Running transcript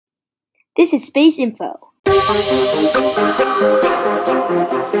This is Space Info.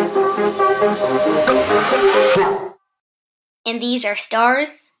 And these are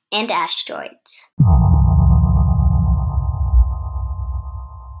stars and asteroids.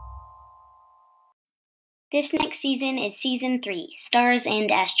 This next season is Season 3, Stars and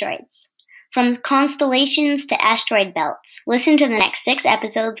Asteroids. From constellations to asteroid belts, listen to the next 6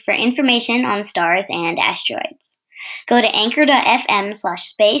 episodes for information on stars and asteroids. Go to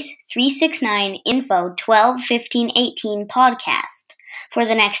anchor.fm/space369info121518 podcast for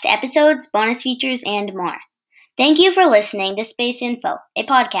the next episodes, bonus features, and more. Thank you for listening to Space Info, a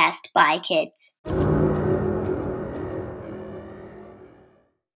podcast by kids.